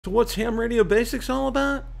So what's Ham Radio Basics all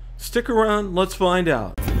about? Stick around, let's find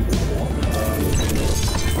out.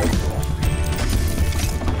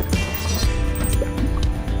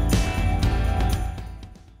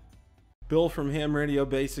 Bill from Ham Radio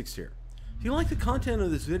Basics here. If you like the content of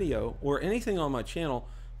this video or anything on my channel,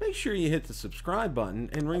 make sure you hit the subscribe button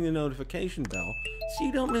and ring the notification bell so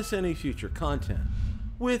you don't miss any future content.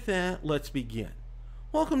 With that, let's begin.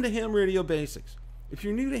 Welcome to Ham Radio Basics. If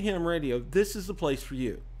you're new to ham radio, this is the place for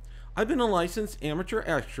you. I've been a licensed amateur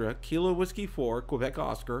extra, Kilo Whiskey 4, Quebec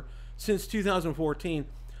Oscar, since 2014,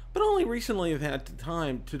 but only recently have had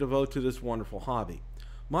time to devote to this wonderful hobby.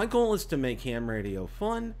 My goal is to make ham radio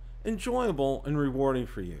fun, enjoyable, and rewarding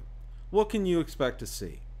for you. What can you expect to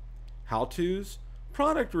see? How-tos,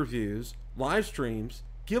 product reviews, live streams,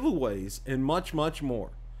 giveaways, and much, much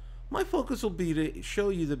more. My focus will be to show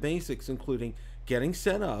you the basics, including getting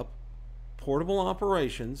set up, portable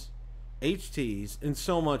operations, HTs, and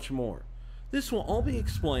so much more. This will all be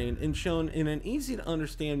explained and shown in an easy to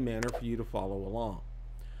understand manner for you to follow along.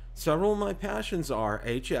 Several of my passions are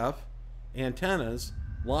HF, antennas,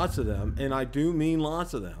 lots of them, and I do mean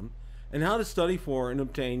lots of them, and how to study for and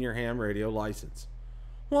obtain your ham radio license.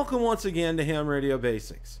 Welcome once again to Ham Radio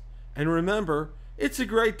Basics. And remember, it's a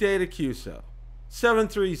great day to QSO. 7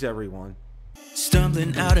 threes, everyone.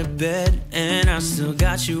 Stumbling out of bed, and I still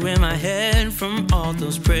got you in my head. From all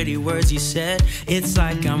those pretty words you said, it's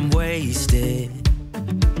like I'm wasted.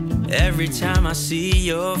 Every time I see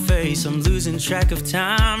your face, I'm losing track of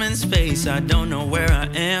time and space. I don't know where I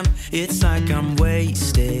am, it's like I'm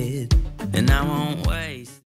wasted, and I won't wait.